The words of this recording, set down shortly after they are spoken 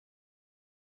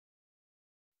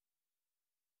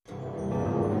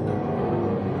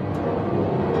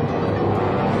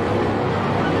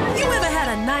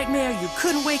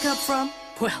couldn't wake up from?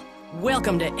 Well,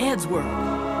 welcome to Ed's world.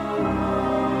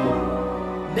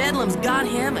 Bedlam's got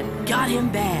him and got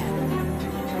him bad.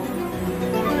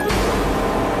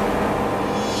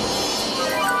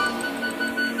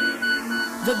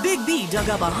 The Big B dug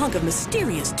up a hunk of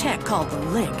mysterious tech called the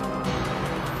Link.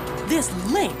 This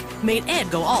Link made Ed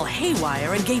go all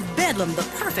haywire and gave Bedlam the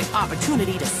perfect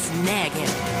opportunity to snag him.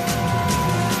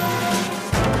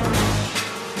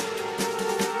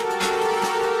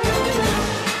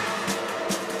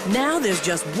 Now there's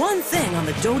just one thing on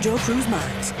the Dojo crew's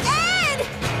minds. Ed!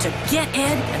 To get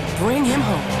Ed and bring him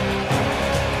home.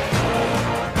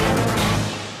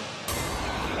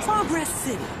 Progress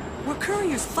City, where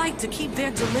couriers fight to keep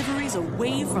their deliveries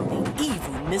away from the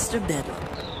evil Mr. Bedlam.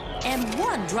 And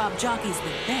one drop jockey's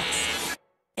the best.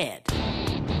 Ed.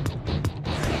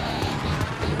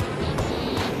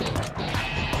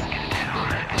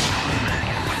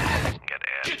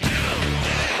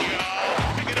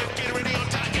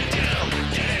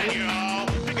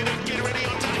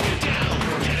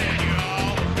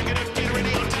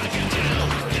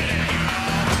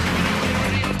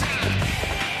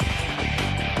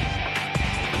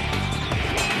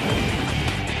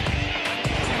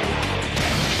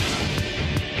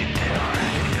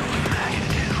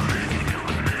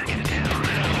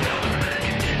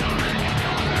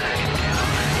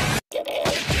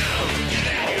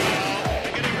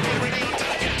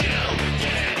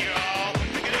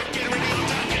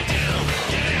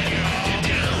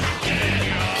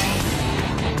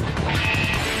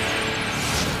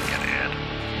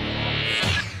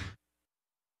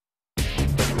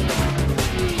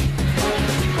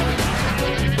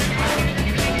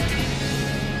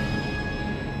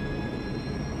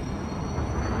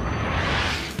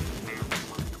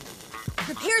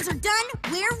 Repairs are done,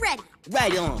 we're ready.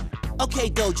 Right on. Okay,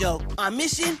 Dojo, our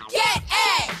mission? Get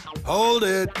Ed! Hold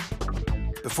it.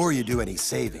 Before you do any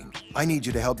saving, I need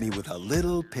you to help me with a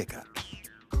little pickup.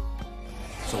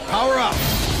 So power up!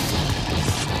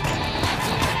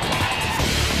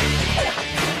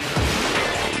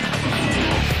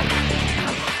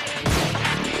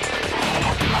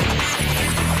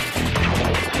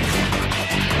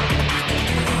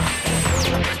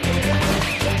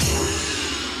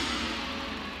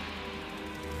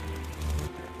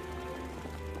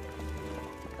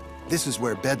 This is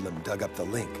where Bedlam dug up the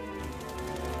Link.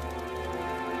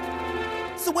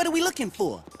 So what are we looking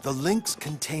for? The Link's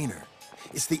container.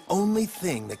 It's the only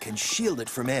thing that can shield it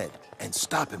from Ed and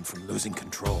stop him from losing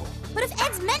control. But if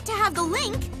Ed's meant to have the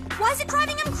Link, why is it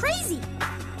driving him crazy?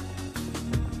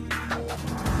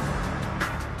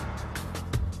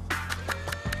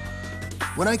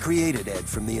 When I created Ed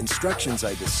from the instructions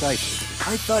I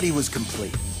deciphered, I thought he was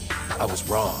complete. I was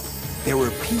wrong. There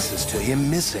were pieces to him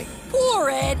missing. Poor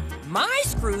Ed. My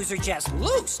screws are just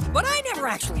loose, but I never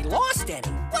actually lost any.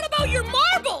 What about your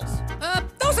marbles?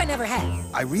 Those I never had.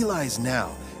 I realize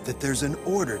now that there's an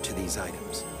order to these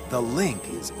items. The Link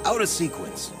is out of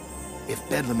sequence. If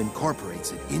Bedlam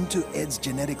incorporates it into Ed's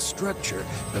genetic structure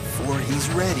before he's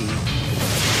ready...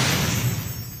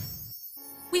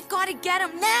 We've got to get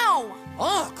him now!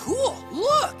 Oh, cool.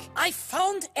 Look, I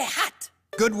found a hat.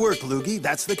 Good work, Loogie.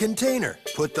 That's the container.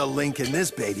 Put the Link in this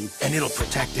baby, and it'll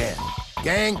protect Ed.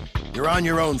 Gang, you're on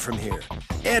your own from here.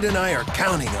 Ed and I are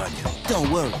counting on you. Don't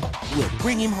worry, we'll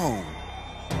bring him home.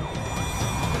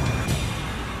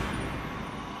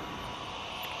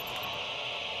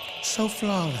 So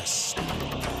flawless.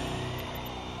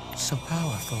 So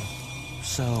powerful.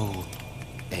 So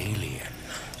alien.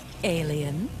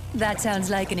 Alien? That sounds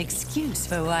like an excuse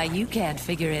for why you can't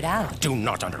figure it out. Do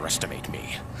not underestimate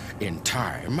me. In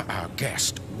time, our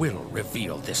guest will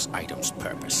reveal this item's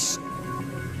purpose.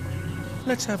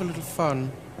 Let's have a little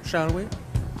fun, shall we?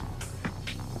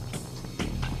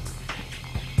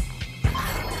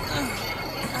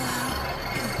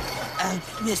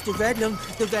 Mr. Bedlam,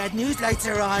 the bad news lights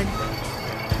are on.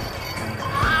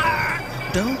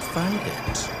 Don't fight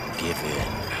it. Give in.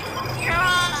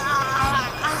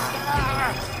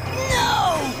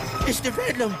 No! Mr.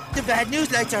 Bedlam, the bad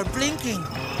news lights are blinking.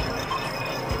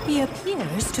 He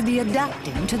appears to be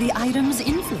adapting to the item's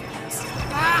influence.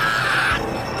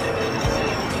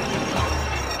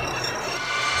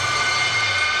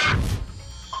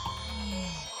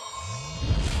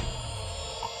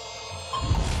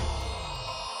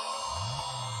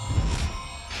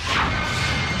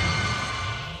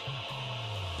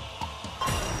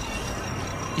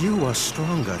 You are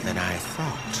stronger than I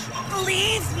thought.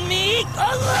 Leave me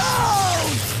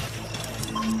alone!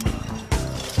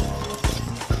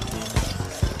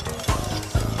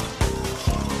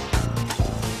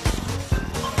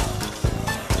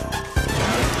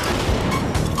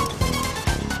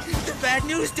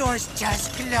 Those doors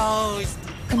just closed.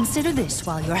 Consider this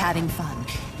while you're having fun.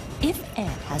 If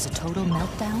Ed has a total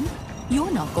meltdown, you're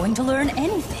not going to learn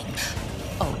anything.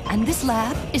 Oh, and this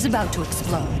lab is about to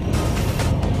explode.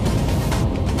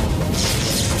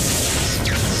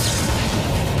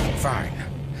 Fine.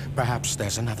 Perhaps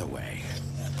there's another way.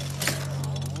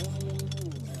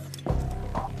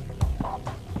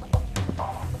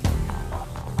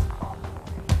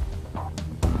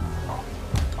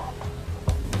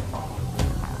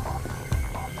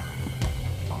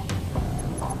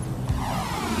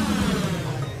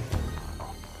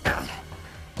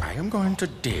 I'm going to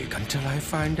dig until I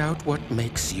find out what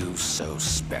makes you so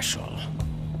special.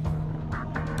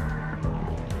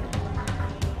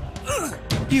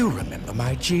 You remember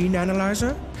my gene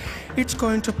analyzer? It's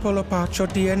going to pull apart your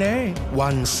DNA,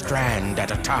 one strand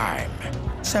at a time.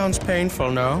 Sounds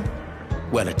painful, no?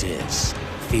 Well, it is.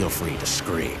 Feel free to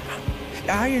scream.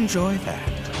 I enjoy that.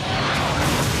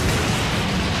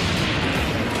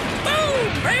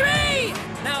 Boom, baby!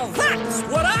 Now that's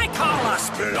what I call a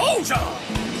explosion!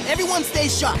 Everyone stay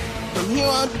sharp. From here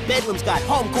on, Bedlam's got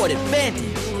home court advantage.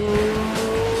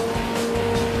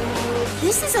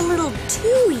 This is a little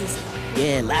too easy.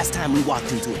 Yeah, last time we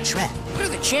walked into a trap. What are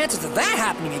the chances of that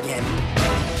happening again?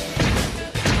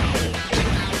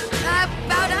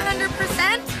 About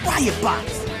 100%? Riot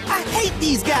box! I hate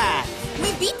these guys!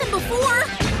 We beat them before.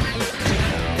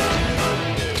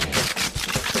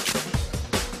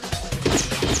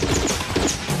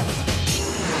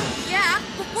 Yeah,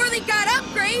 before they got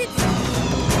upgrades.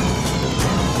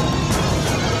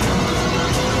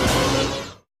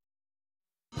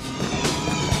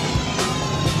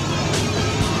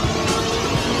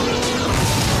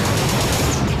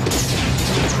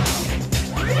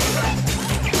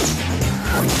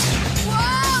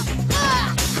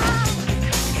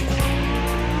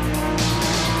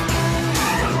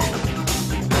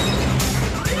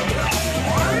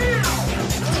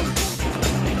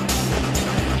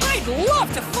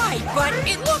 But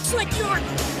it looks like you're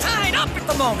tied up at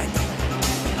the moment.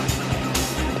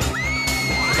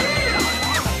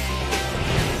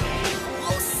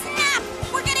 Oh, snap!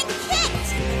 We're getting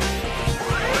kicked!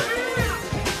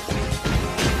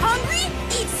 Hungry?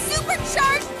 Eat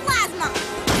supercharged plasma!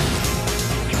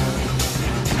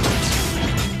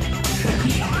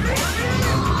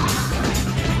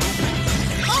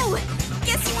 Oh!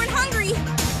 Guess you weren't hungry!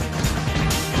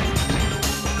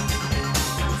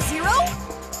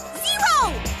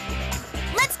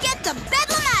 Let's get the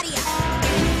Bedlam out of here!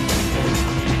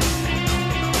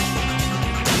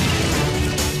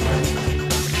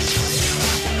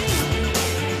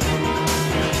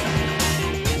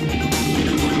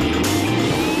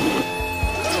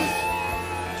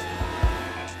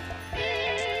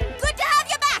 Good to have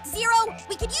you back, Zero!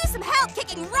 We could use some help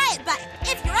kicking Riot butt,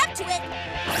 if you're up to it.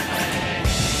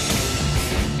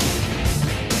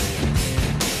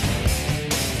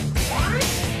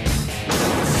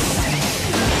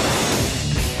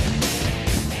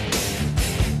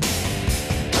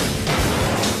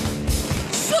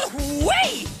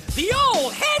 The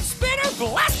old head spinner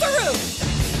blasteroo!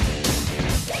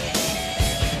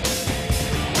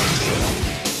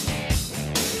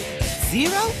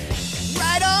 Zero?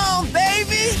 Right on,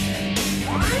 baby!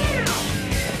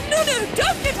 No,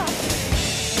 don't get up!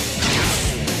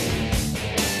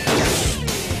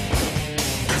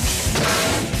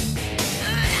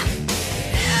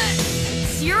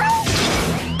 Zero?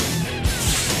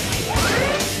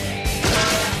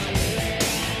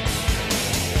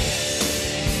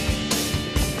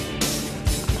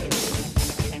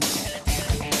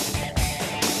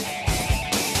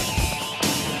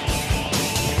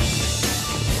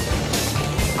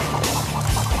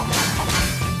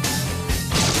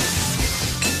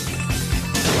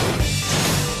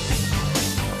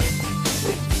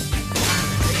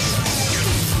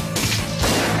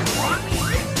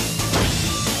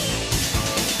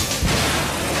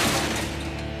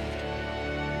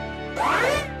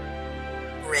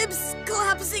 Ribs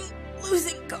collapsing,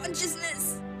 losing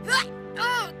consciousness.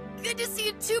 Oh, good to see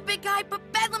you too, big guy, but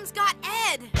Bedlam's got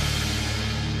Ed.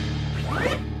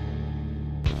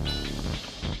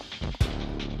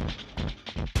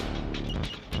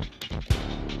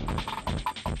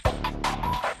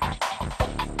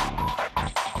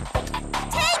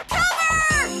 Take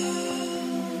cover!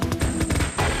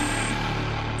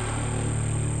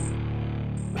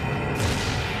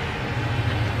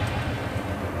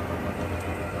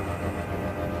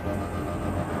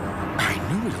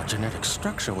 Your genetic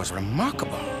structure was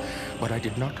remarkable, but I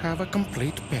did not have a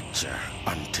complete picture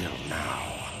until now.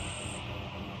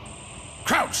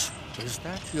 Crouch! Is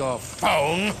that your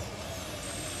phone?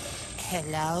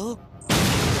 Hello?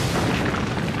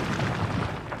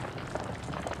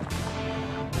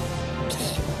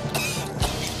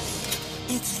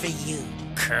 for you.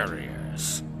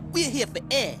 Couriers. We're here for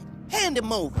Ed. Hand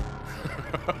him over.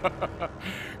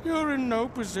 You're in no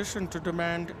position to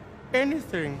demand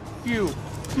anything. You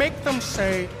make them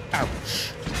say,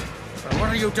 ouch. What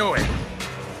are you doing?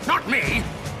 Not me!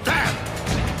 Them!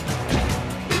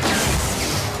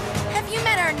 Have you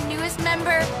met our newest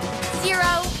member,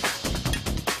 Zero?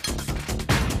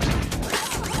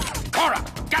 Cora,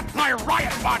 get my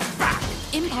riot bot back!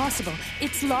 Impossible.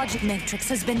 Its logic matrix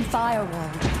has been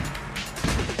firewalled.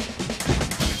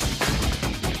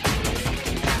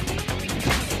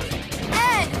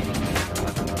 Ed!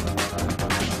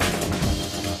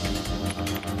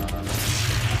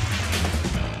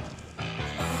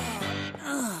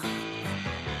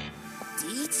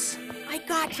 Deets? I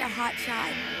gotcha,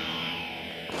 hotshot.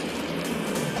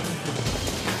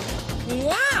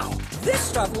 Wow! This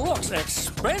stuff looks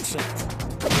expensive.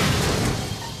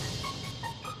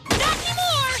 Not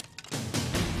anymore!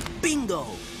 Bingo!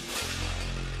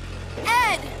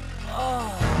 Ed!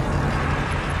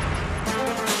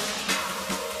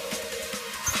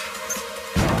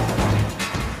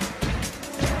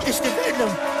 Mr.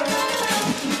 Bedlam!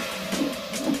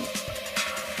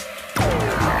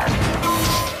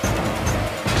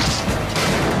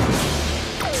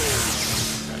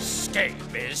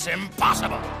 Escape is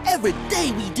impossible! Every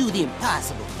day we do the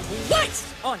impossible. What?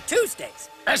 On Tuesdays.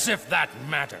 As if that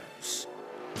matters.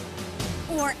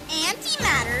 Or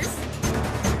antimatters.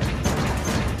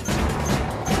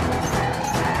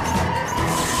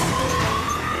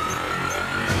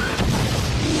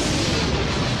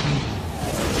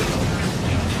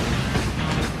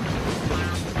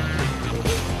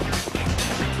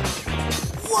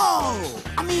 Whoa!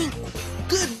 I mean,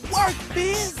 good work,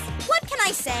 Biz! What can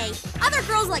I say? Other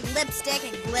girls like lipstick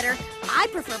and glitter. I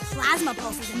prefer plasma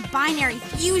pulses and binary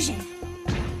fusion.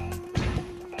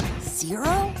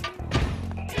 Zero?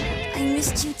 I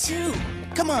missed you too.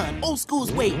 Come on, old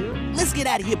school's waiting. Let's get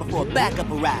out of here before backup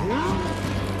arrives.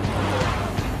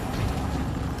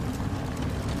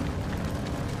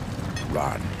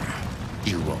 Run.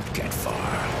 You won't get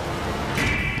far.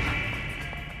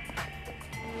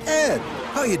 Ed,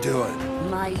 how you doing?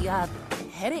 My,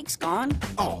 headache's gone.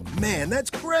 Oh, man,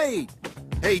 that's great!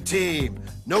 Hey, team,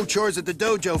 no chores at the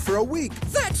dojo for a week.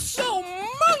 That's so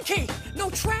monkey! No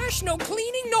trash, no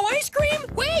cleaning, no ice cream?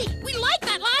 Wait, we like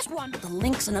that last one. The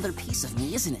link's another piece of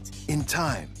me, isn't it? In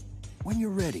time, when you're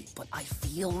ready. But I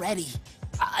feel ready.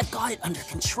 I've got it under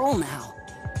control now.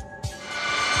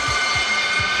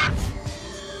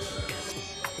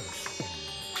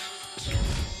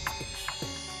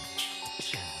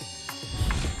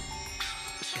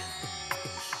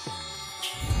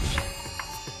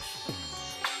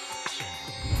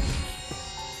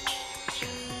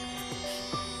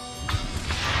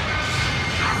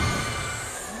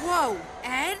 Whoa,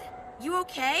 Ed? You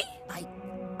okay?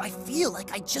 I feel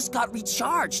like I just got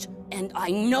recharged, and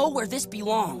I know where this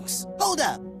belongs. Hold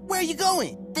up, where are you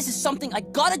going? This is something I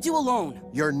gotta do alone.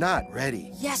 You're not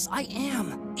ready. Yes, I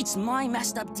am. It's my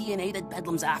messed up DNA that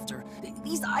Bedlam's after.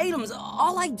 These items,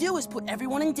 all I do is put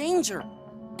everyone in danger.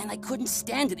 And I couldn't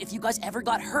stand it if you guys ever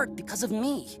got hurt because of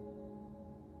me.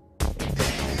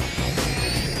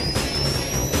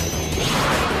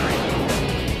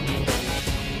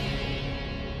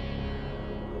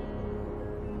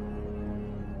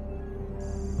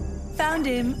 Found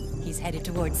him. He's headed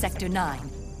towards Sector 9.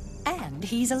 And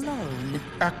he's alone.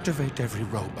 Activate every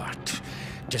robot.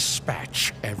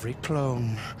 Dispatch every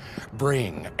clone.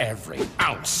 Bring every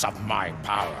ounce of my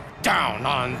power down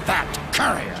on that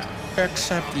courier.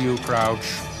 Except you, Crouch.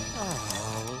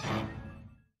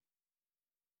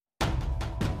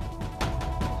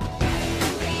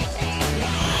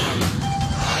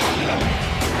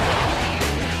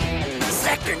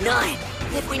 Sector 9!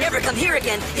 If we never come here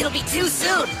again, it'll be too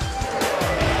soon!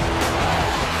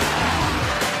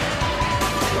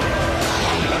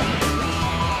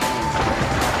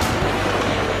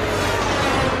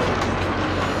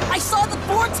 I saw the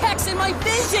vortex in my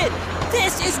vision!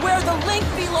 This is where the link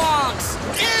belongs!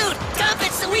 Dude, dump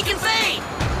it so we can fade!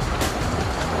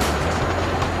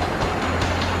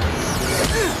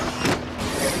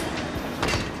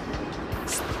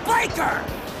 Spiker!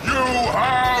 You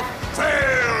have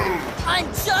failed! I'm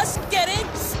just getting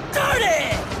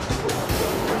started!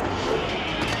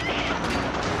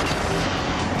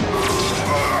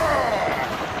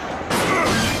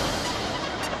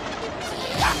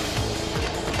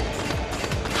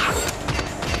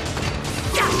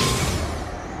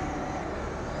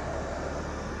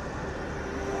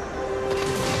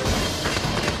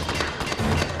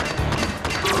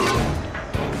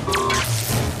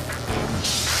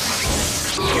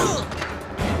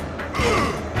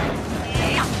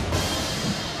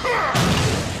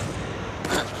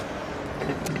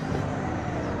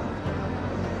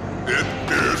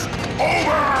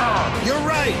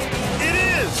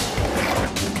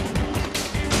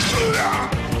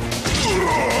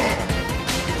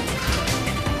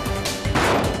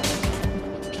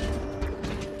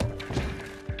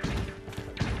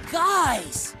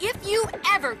 you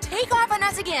ever take off on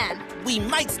us again. We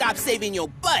might stop saving your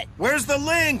butt. Where's the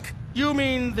link? You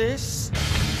mean this?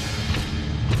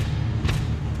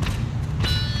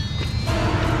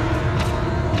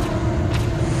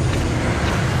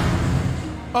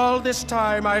 All this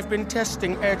time, I've been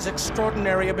testing Ed's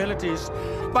extraordinary abilities,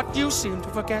 but you seem to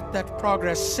forget that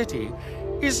Progress City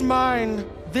is mine.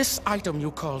 This item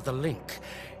you call the link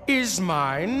is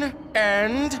mine,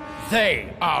 and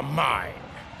they are mine.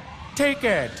 Take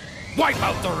Ed. Wipe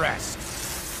out the rest.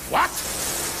 What?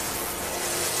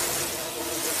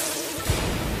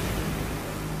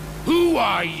 Who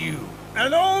are you?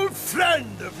 An old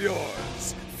friend of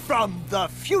yours from the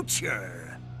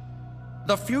future.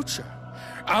 The future?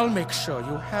 I'll make sure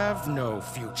you have no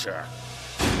future.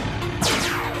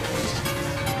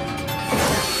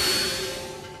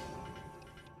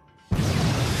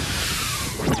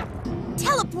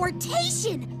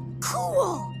 Teleportation!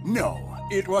 Cool! No,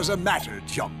 it was a matter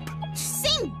jump.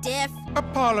 Same diff. A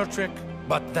parlor trick,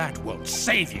 but that won't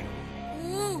save you.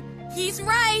 Ooh, he's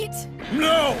right.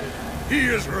 No, he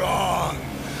is wrong.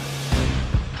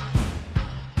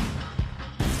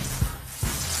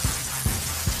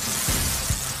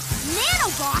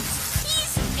 Nanobots?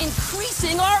 He's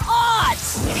Increasing our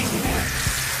odds!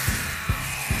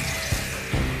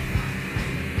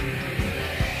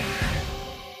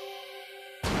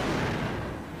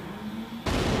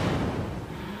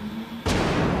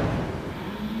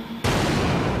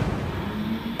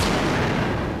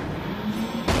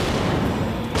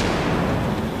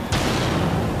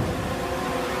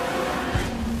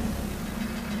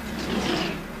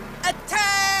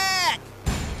 Attack!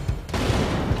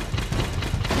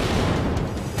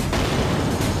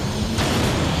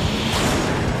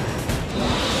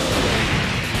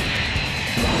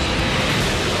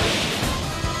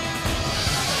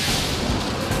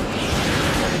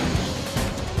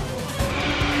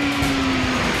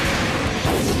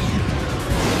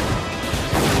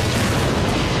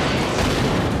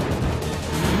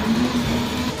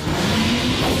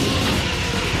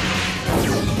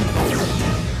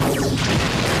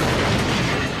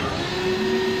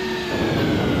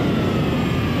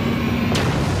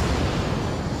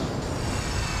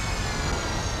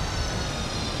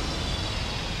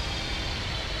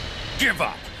 Give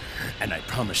up, and I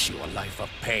promise you a life of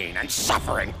pain and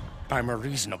suffering. I'm a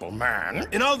reasonable man.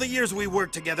 In all the years we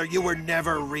worked together, you were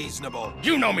never reasonable.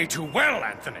 You know me too well,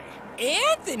 Anthony.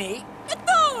 Anthony?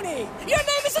 Athoni! Your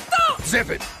name is Athoni! Zip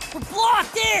it. We're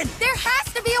blocked in! There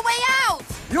has to be a way out!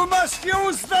 You must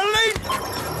use the link.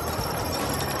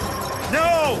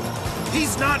 No!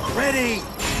 He's not ready!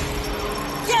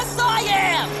 Yes, I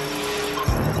am!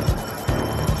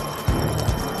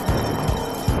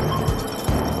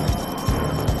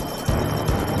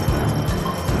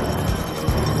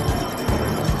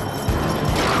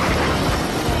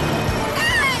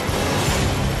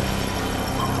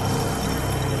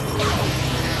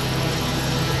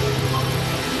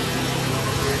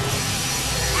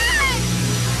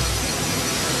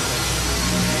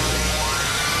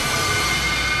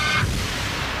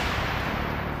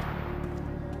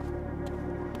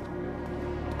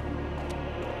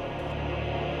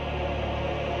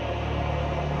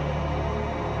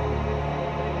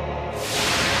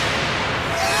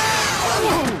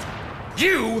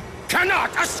 You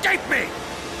cannot escape me!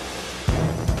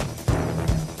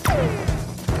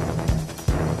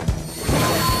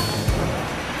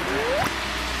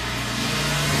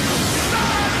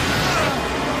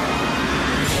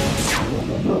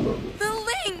 The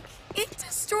link! It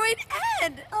destroyed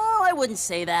Ed! Oh, I wouldn't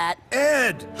say that.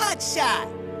 Ed! Hot shot!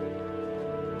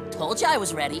 Told you I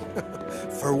was ready.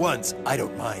 For once, I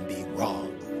don't mind being wrong.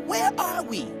 Where are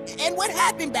we? And what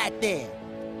happened back there?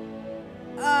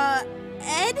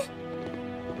 Ed?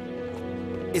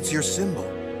 It's your symbol.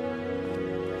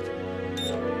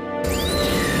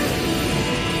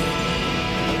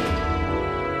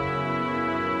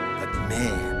 But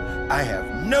man, I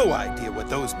have no idea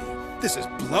what those mean. This is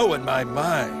blowing my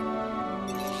mind.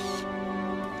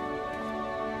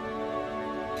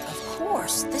 Of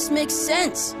course, this makes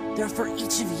sense. They're for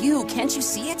each of you, can't you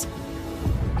see it?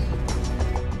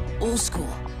 Old school,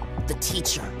 the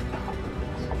teacher.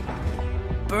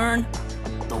 Burn,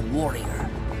 the warrior.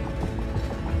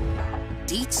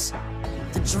 Dietz,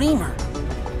 the dreamer.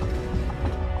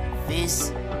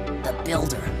 Viz, the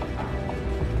builder.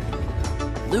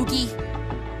 Loogie,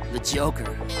 the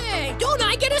joker. Hey, don't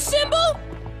I get a symbol?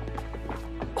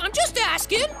 I'm just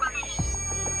asking.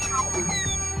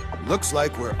 Looks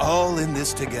like we're all in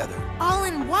this together. All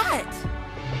in what?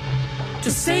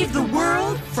 To save the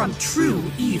world from true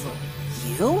evil.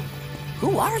 You?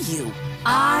 Who are you?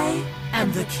 I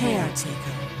am the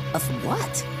caretaker. Of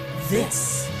what?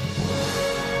 This.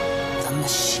 The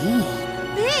machine.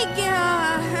 Big.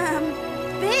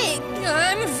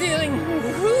 I'm feeling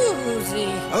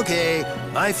woozy. Okay,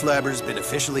 my flabber's been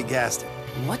officially gassed.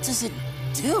 What does it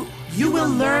do? You will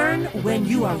learn when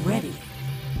you are ready.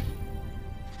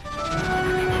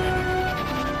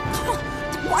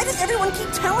 Why does everyone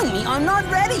keep telling me I'm not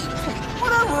ready?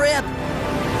 What a rip!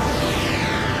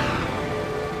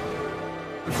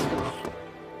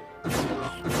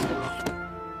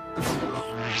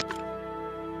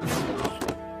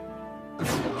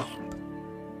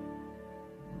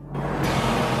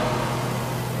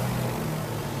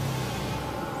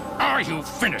 Are you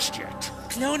finished yet?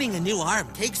 Cloning a new arm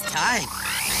takes time.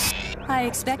 I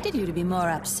expected you to be more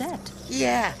upset.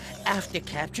 Yeah, after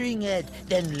capturing Ed,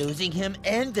 then losing him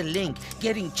and the Link,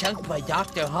 getting chunked by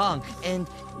Dr. Hong, and,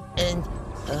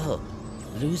 oh,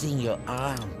 losing your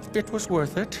arm. It was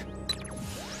worth it.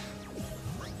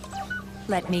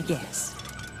 Let me guess.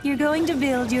 You're going to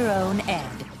build your own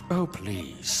Ed. Oh,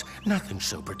 please. Nothing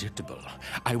so predictable.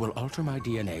 I will alter my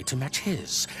DNA to match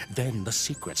his. Then the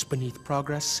secrets beneath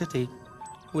Progress City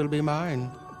will be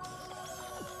mine.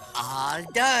 All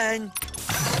done.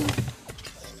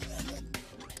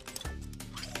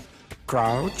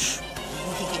 Crouch.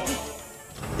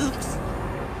 Oops.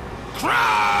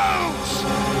 Crouch!